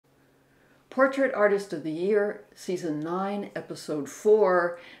Portrait Artist of the Year, Season 9, Episode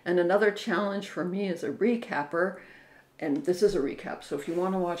 4, and another challenge for me as a recapper. And this is a recap, so if you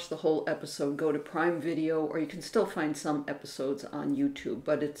want to watch the whole episode, go to Prime Video, or you can still find some episodes on YouTube,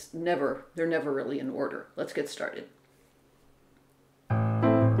 but they're never really in order. Let's get started.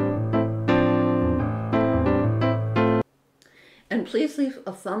 And please leave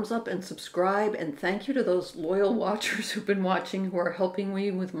a thumbs up and subscribe, and thank you to those loyal watchers who've been watching, who are helping me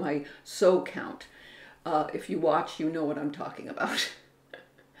with my sew count. If you watch, you know what I'm talking about.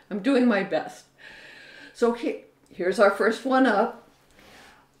 I'm doing my best. So here's our first one up.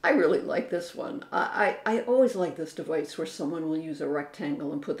 I really like this one. I always like this device where someone will use a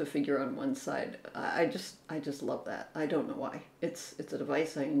rectangle and put the figure on one side. I just love that. I don't know why. It's a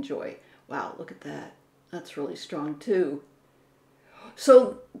device I enjoy. Wow, look at that. That's really strong too.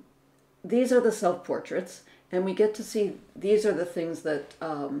 So these are the self-portraits, and we get to see these are the things that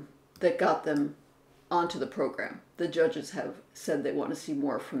that got them onto the program. The judges have said they want to see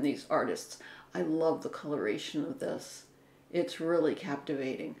more from these artists. I love the coloration of this. It's really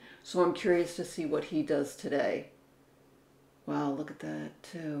captivating. So I'm curious to see what he does today. Wow, look at that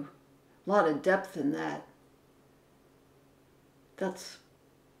too. A lot of depth in that. Now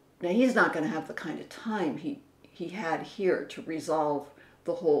he's not going to have the kind of time he had here to resolve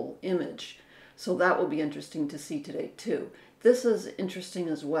the whole image. So that will be interesting to see today too. This is interesting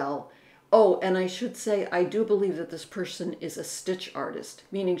as well. Oh, and I should say, I do believe that this person is a stitch artist,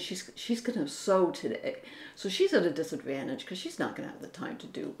 meaning she's going to sew today. So she's at a disadvantage because she's not going to have the time to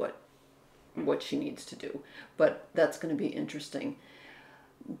do what she needs to do. But that's going to be interesting.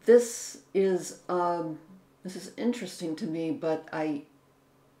 This is interesting to me, but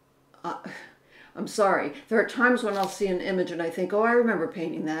I'm sorry. There are times when I'll see an image and I think, oh, I remember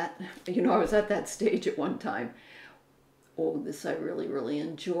painting that. You know, I was at that stage at one time. Oh, this I really, really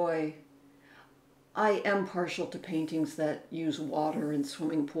enjoy. I am partial to paintings that use water in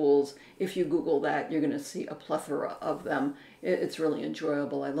swimming pools. If you Google that, you're going to see a plethora of them. It's really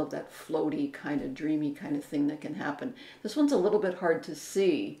enjoyable. I love that floaty kind of dreamy kind of thing that can happen. This one's a little bit hard to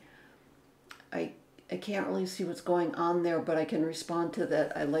see. I can't really see what's going on there, but I can respond to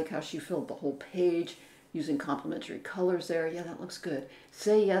that. I like how she filled the whole page using complementary colors there. Yeah, that looks good.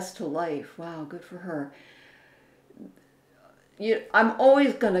 Say yes to life. Wow, good for her. I'm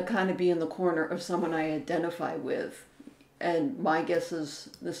always going to kind of be in the corner of someone I identify with. And my guess is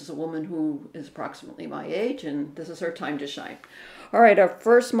this is a woman who is approximately my age, and this is her time to shine. All right, our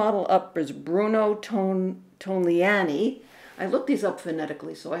first model up is Bruno Togliani. I looked these up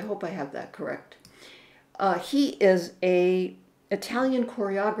phonetically, so I hope I have that correct. He is an Italian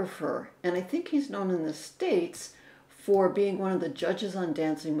choreographer, and I think he's known in the States for being one of the judges on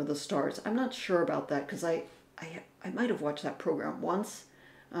Dancing with the Stars. I'm not sure about that because I might have watched that program once.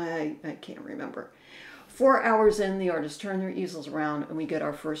 I can't remember. 4 hours in, the artists turn their easels around and we get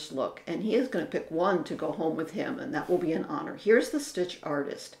our first look. And he is going to pick one to go home with him, and that will be an honor. Here's the stitch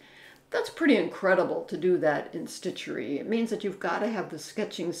artist. That's pretty incredible to do that in stitchery. It means that you've got to have the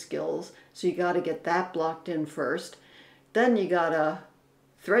sketching skills, so you got to get that blocked in first. Then you got to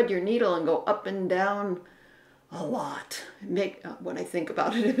thread your needle and go up and down a lot. When I think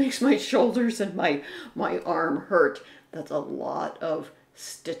about it, it makes my shoulders and my arm hurt. That's a lot of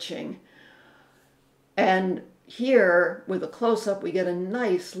stitching. And here, with a close-up, we get a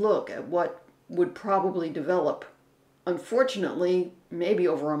nice look at what would probably develop. Unfortunately, maybe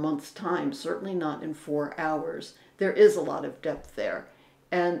over a month's time, certainly not in 4 hours. There is a lot of depth there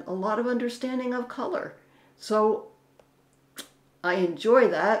and a lot of understanding of color. So I enjoy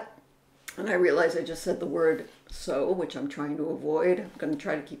that. And I realize I just said the word sew, which I'm trying to avoid. I'm going to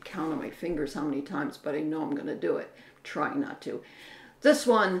try to keep count on my fingers how many times, but I know I'm going to do it. I'm trying not to. This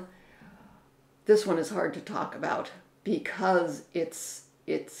one is hard to talk about because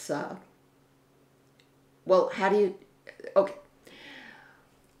well, how do you, okay.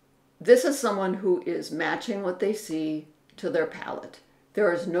 This is someone who is matching what they see to their palette.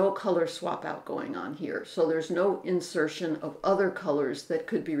 There is no color swap out going on here. So there's no insertion of other colors that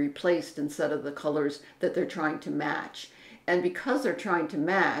could be replaced instead of the colors that they're trying to match. And because they're trying to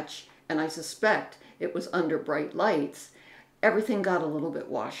match, and I suspect it was under bright lights, everything got a little bit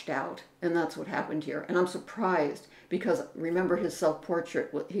washed out. And that's what happened here. And I'm surprised because remember his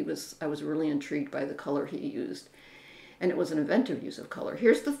self-portrait, I was really intrigued by the color he used. And it was an inventive use of color.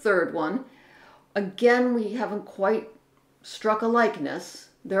 Here's the third one. Again, we haven't quite struck a likeness.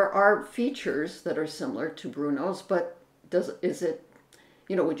 There are features that are similar to Bruno's, but is it,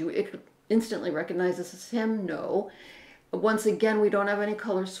 would you instantly recognize this as him? No. Once again, we don't have any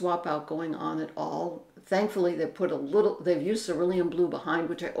color swap out going on at all. Thankfully, they've used cerulean blue behind,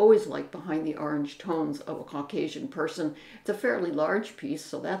 which I always like behind the orange tones of a Caucasian person. It's a fairly large piece,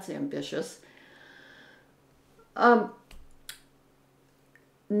 so that's ambitious. None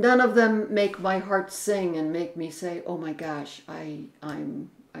of them make my heart sing and make me say, "Oh my gosh, I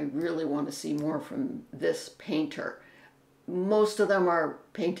really want to see more from this painter." Most of them are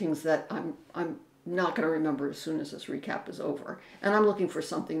paintings that I'm not going to remember as soon as this recap is over, and I'm looking for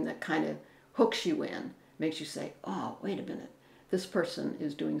something that kind of hooks you in, makes you say, "Oh, wait a minute, this person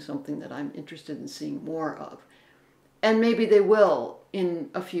is doing something that I'm interested in seeing more of," and maybe they will in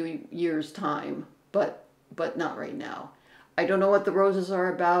a few years' time, but not right now. I don't know what the roses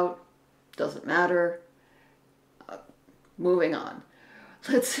are about. Doesn't matter. Moving on.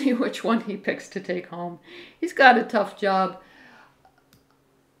 Let's see which one he picks to take home. He's got a tough job.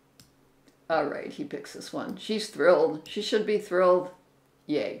 All right, he picks this one. She's thrilled. She should be thrilled.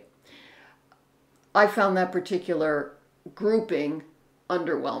 Yay. I found that particular grouping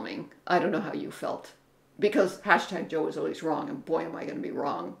underwhelming. I don't know how you felt. Because hashtag Joe is always wrong, and boy, am I going to be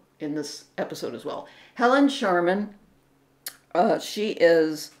wrong in this episode as well. Helen Sharman.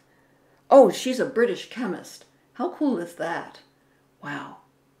 She's a British chemist. How cool is that? Wow.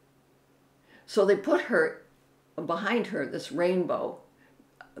 So they put her, behind her, this rainbow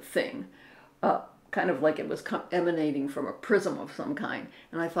thing, kind of like it was emanating from a prism of some kind.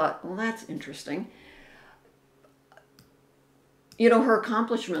 And I thought, well, that's interesting. You know, her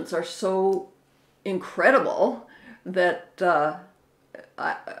accomplishments are so incredible that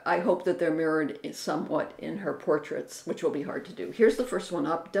I hope that they're mirrored somewhat in her portraits, which will be hard to do. Here's the first one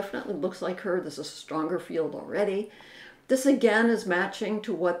up. Definitely looks like her. This is a stronger field already. This again is matching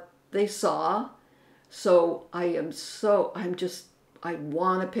to what they saw. So I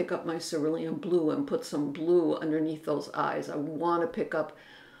want to pick up my cerulean blue and put some blue underneath those eyes. I want to pick up,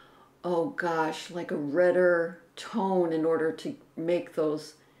 oh gosh, like a redder tone in order to make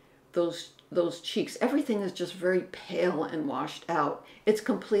those cheeks. Everything is just very pale and washed out. It's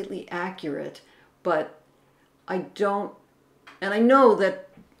completely accurate, but I don't, and I know that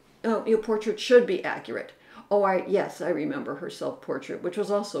your portrait should be accurate. Yes, I remember her self-portrait, which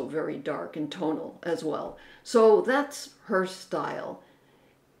was also very dark and tonal as well. So that's her style.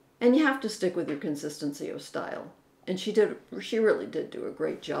 And you have to stick with your consistency of style. And she really did do a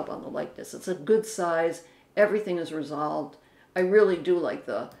great job on the likeness. It's a good size. Everything is resolved. I really do like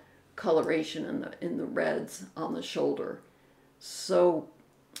the coloration in the reds on the shoulder. So,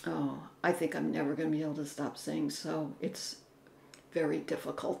 I think I'm never going to be able to stop saying so. It's very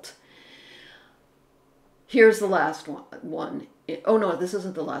difficult. Here's the last one. Oh no, this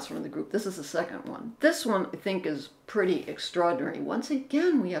isn't the last one in the group. This is the second one. This one I think is pretty extraordinary. Once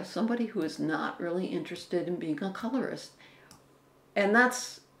again, we have somebody who is not really interested in being a colorist. And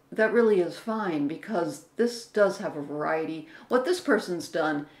that really is fine, because this does have a variety. What this person's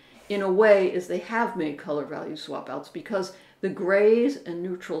done, in a way, is they have made color value swap outs, because the grays and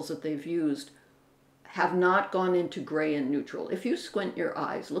neutrals that they've used have not gone into gray and neutral. If you squint your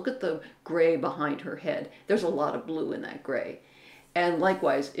eyes, look at the gray behind her head. There's a lot of blue in that gray. And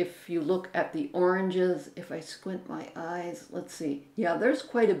likewise, if you look at the oranges, if I squint my eyes, let's see. Yeah, there's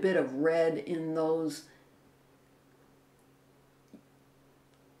quite a bit of red in those.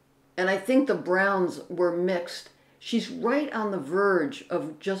 And I think the browns were mixed. She's right on the verge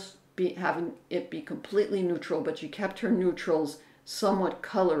of just having it be completely neutral, but she kept her neutrals somewhat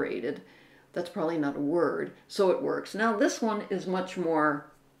colorated. That's probably not a word, so it works. Now this one is much more,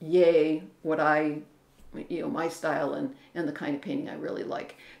 yay, what my style and the kind of painting I really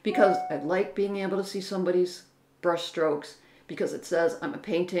like. Because I like being able to see somebody's brush strokes, because it says I'm a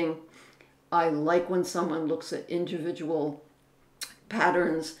painting. I like when someone looks at individual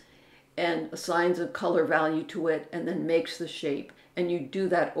patterns and assigns a color value to it and then makes the shape. And you do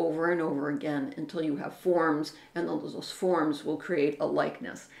that over and over again until you have forms, and those forms will create a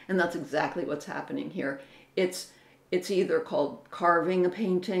likeness. And that's exactly what's happening here. It's either called carving a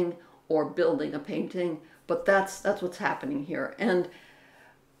painting or building a painting, but that's what's happening here. And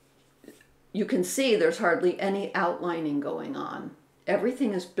you can see there's hardly any outlining going on.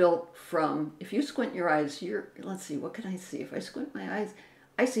 Everything is built from, if you squint your eyes, let's see, what can I see? If I squint my eyes,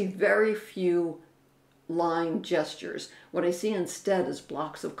 I see very few line gestures. What I see instead is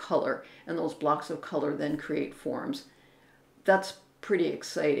blocks of color, and those blocks of color then create forms. That's pretty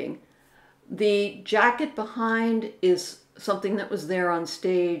exciting. The jacket behind is something that was there on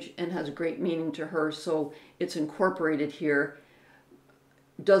stage and has great meaning to her, so it's incorporated here.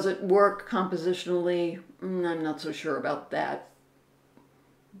 Does it work compositionally? I'm not so sure about that.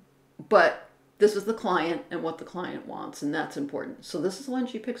 But this is the client and what the client wants, and that's important. So this is the one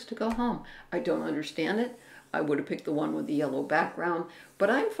she picks to go home. I don't understand it. I would have picked the one with the yellow background, but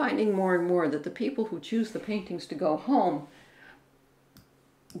I'm finding more and more that the people who choose the paintings to go home,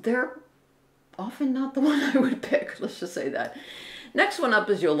 they're often not the one I would pick. Let's just say that. Next one up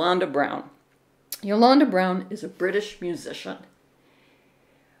is Yolanda Brown. Yolanda Brown is a British musician.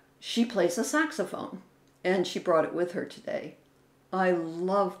 She plays a saxophone, and she brought it with her today. I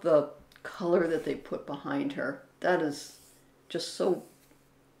love the color that they put behind her. That is just so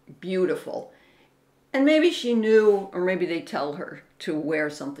beautiful. And maybe she knew, or maybe they tell her to wear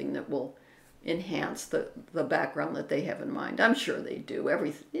something that will enhance the background that they have in mind. I'm sure they do.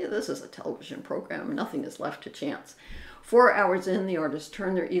 This is a television program. Nothing is left to chance. 4 hours in, the artists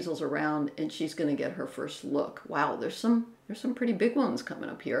turn their easels around, and she's going to get her first look. Wow, there's some pretty big ones coming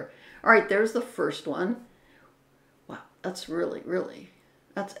up here. All right, there's the first one. Wow, that's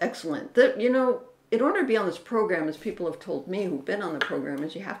that's excellent. In order to be on this program, as people have told me who've been on the program,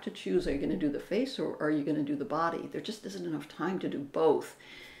 is you have to choose, are you going to do the face or are you going to do the body? There just isn't enough time to do both.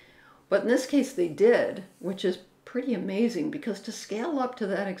 But in this case they did, which is pretty amazing, because to scale up to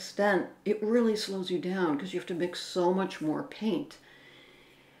that extent, it really slows you down because you have to mix so much more paint.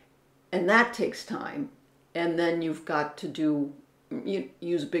 And that takes time. And then you've got to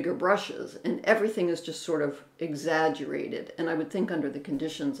use bigger brushes, and everything is just sort of exaggerated. And I would think under the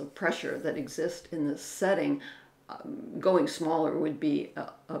conditions of pressure that exist in this setting, going smaller would be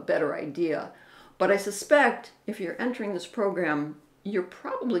a better idea. But I suspect if you're entering this program, you're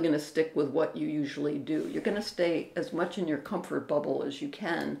probably going to stick with what you usually do. You're going to stay as much in your comfort bubble as you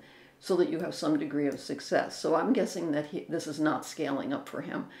can so that you have some degree of success. So I'm guessing that this is not scaling up for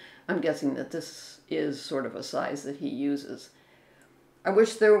him. I'm guessing that this is sort of a size that he uses. I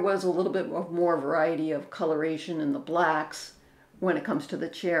wish there was a little bit of more variety of coloration in the blacks when it comes to the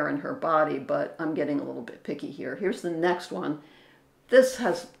chair and her body, but I'm getting a little bit picky here. Here's the next one. This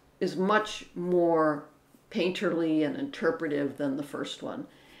is much more painterly and interpretive than the first one.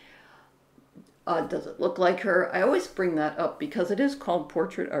 Does it look like her? I always bring that up because it is called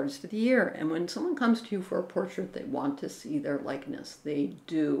Portrait Artist of the Year, and when someone comes to you for a portrait, they want to see their likeness. They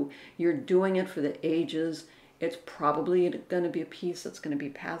do. You're doing it for the ages. It's probably going to be a piece that's going to be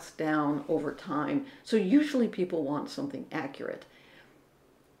passed down over time. So usually people want something accurate.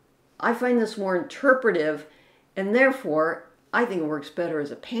 I find this more interpretive, and therefore I think it works better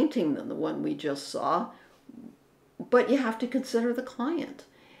as a painting than the one we just saw. But you have to consider the client.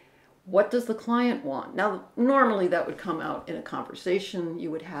 What does the client want? Now, normally that would come out in a conversation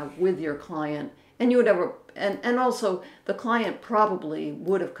you would have with your client, and you would have and also the client probably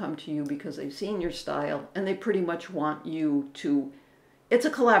would have come to you because they've seen your style and they pretty much want you to, it's a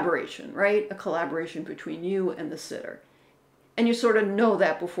collaboration, right? A collaboration between you and the sitter. And you sort of know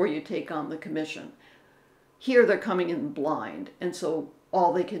that before you take on the commission. Here they're coming in blind, and so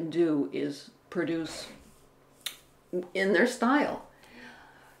all they can do is produce in their style.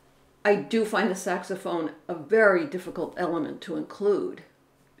 I do find the saxophone a very difficult element to include,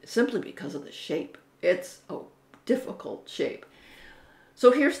 simply because of the shape. It's a difficult shape.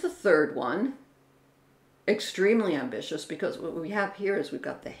 So here's the third one. Extremely ambitious, because what we have here is we've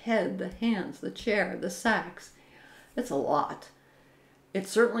got the head, the hands, the chair, the sax. It's a lot. It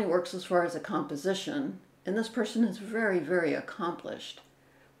certainly works as far as a composition, and this person is very, very accomplished.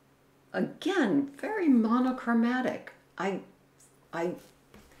 Again, very monochromatic. I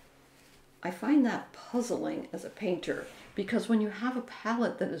find that puzzling as a painter, because when you have a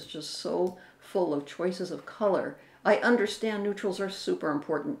palette that is just so full of choices of color, I understand neutrals are super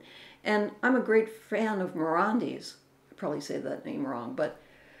important. And I'm a great fan of Morandi's. I probably say that name wrong, but,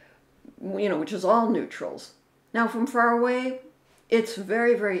 which is all neutrals. Now, from far away, it's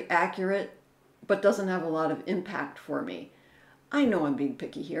very, very accurate, but doesn't have a lot of impact for me. I know I'm being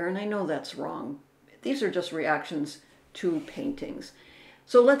picky here, and I know that's wrong. These are just reactions to paintings.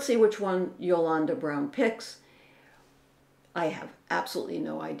 So let's see which one Yolanda Brown picks. I have absolutely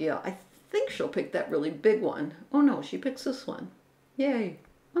no idea. I think she'll pick that really big one. Oh no, she picks this one. Yay.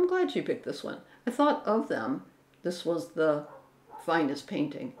 I'm glad she picked this one. I thought of them. This was the finest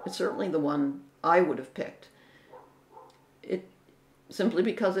painting. It's certainly the one I would have picked. Simply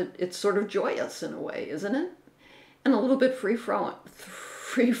because it's sort of joyous in a way, isn't it? And a little bit free-flowing.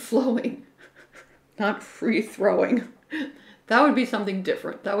 Not free-throwing. That would be something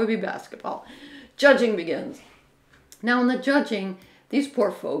different. That would be basketball. Judging begins. Now in the judging, these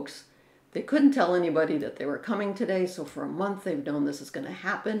poor folks, they couldn't tell anybody that they were coming today, so for a month they've known this is going to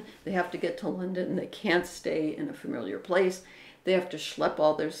happen. They have to get to London. They can't stay in a familiar place. They have to schlep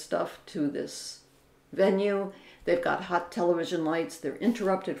all their stuff to this venue. They've got hot television lights. They're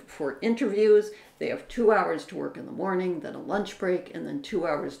interrupted for interviews. They have 2 hours to work in the morning, then a lunch break, and then 2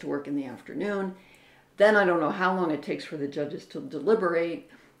 hours to work in the afternoon. Then I don't know how long it takes for the judges to deliberate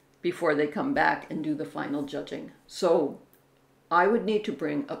before they come back and do the final judging. So I would need to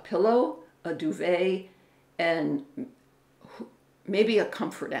bring a pillow, a duvet, and maybe a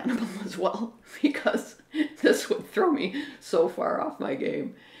comfort animal as well, because this would throw me so far off my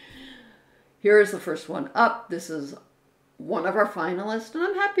game. Here's the first one up. This is one of our finalists, and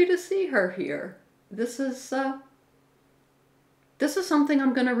I'm happy to see her here. This is something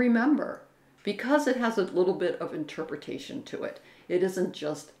I'm going to remember because it has a little bit of interpretation to it. It isn't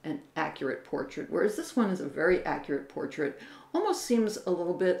just an accurate portrait, whereas this one is a very accurate portrait. Almost seems a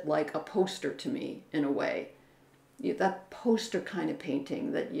little bit like a poster to me in a way. That poster kind of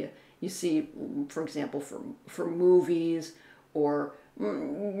painting that you see, for example, for movies, or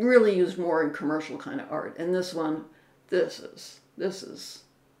really used more in commercial kind of art. And this one, this is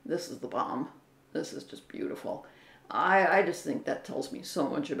the bomb. This is just beautiful. I just think that tells me so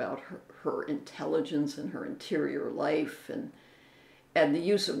much about her intelligence and her interior life, and the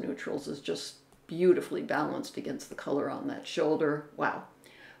use of neutrals is just beautifully balanced against the color on that shoulder. Wow.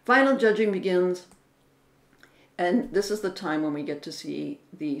 Final judging begins. And this is the time when we get to see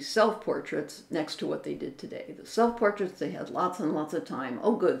the self-portraits next to what they did today. The self-portraits, they had lots and lots of time.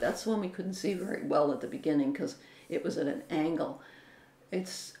 Oh, good. That's the one we couldn't see very well at the beginning because it was at an angle.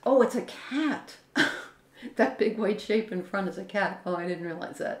 It's a cat. That big white shape in front is a cat. Oh, I didn't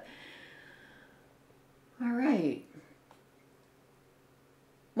realize that. All right.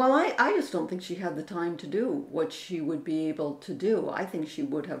 Well, I just don't think she had the time to do what she would be able to do. I think she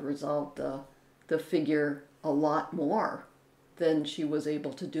would have resolved the figure a lot more than she was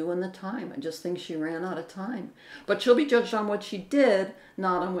able to do in the time. I just think she ran out of time. But she'll be judged on what she did,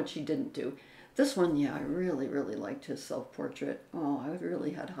 not on what she didn't do. This one, yeah, I really, really liked his self-portrait. Oh, I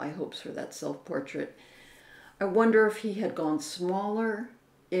really had high hopes for that self-portrait. I wonder if he had gone smaller,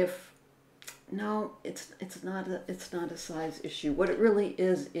 no, it's not a size issue. What it really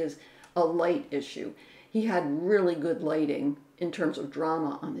is a light issue. He had really good lighting in terms of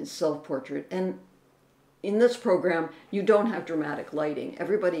drama on his self-portrait, and in this program, you don't have dramatic lighting.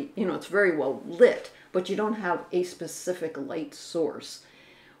 Everybody, it's very well lit, but you don't have a specific light source,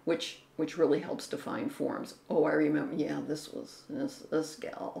 which really helps define forms. Oh, I remember, yeah, this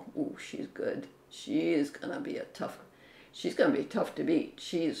gal. Ooh, she's good. She's gonna be tough to beat.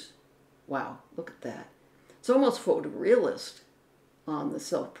 Wow, look at that. It's almost photorealist on the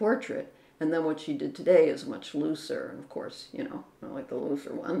self-portrait, and then what she did today is much looser. And of course, I like the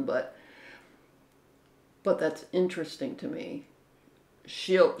looser one, but that's interesting to me.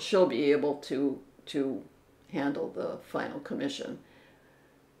 She'll be able to handle the final commission.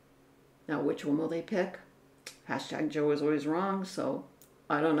 Now, which one will they pick? Hashtag Joe is always wrong, so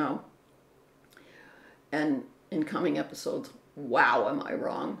I don't know. And in coming episodes, wow, am I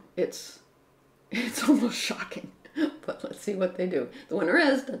wrong? It's almost shocking. But let's see what they do. The winner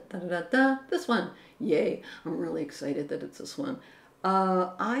is this one. Yay! I'm really excited that it's this one.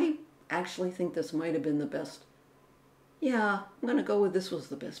 I actually think this might have been the best. Yeah, I'm going to go with this was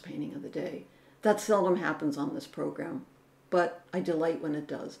the best painting of the day. That seldom happens on this program, but I delight when it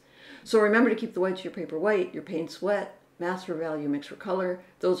does. So remember to keep the whites of your paper white, your paints wet, mass for value, mix for color.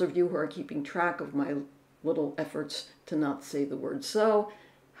 Those of you who are keeping track of my little efforts to not say the word so,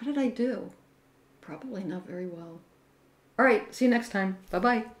 how did I do? Probably not very well. All right, see you next time.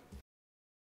 Bye-bye.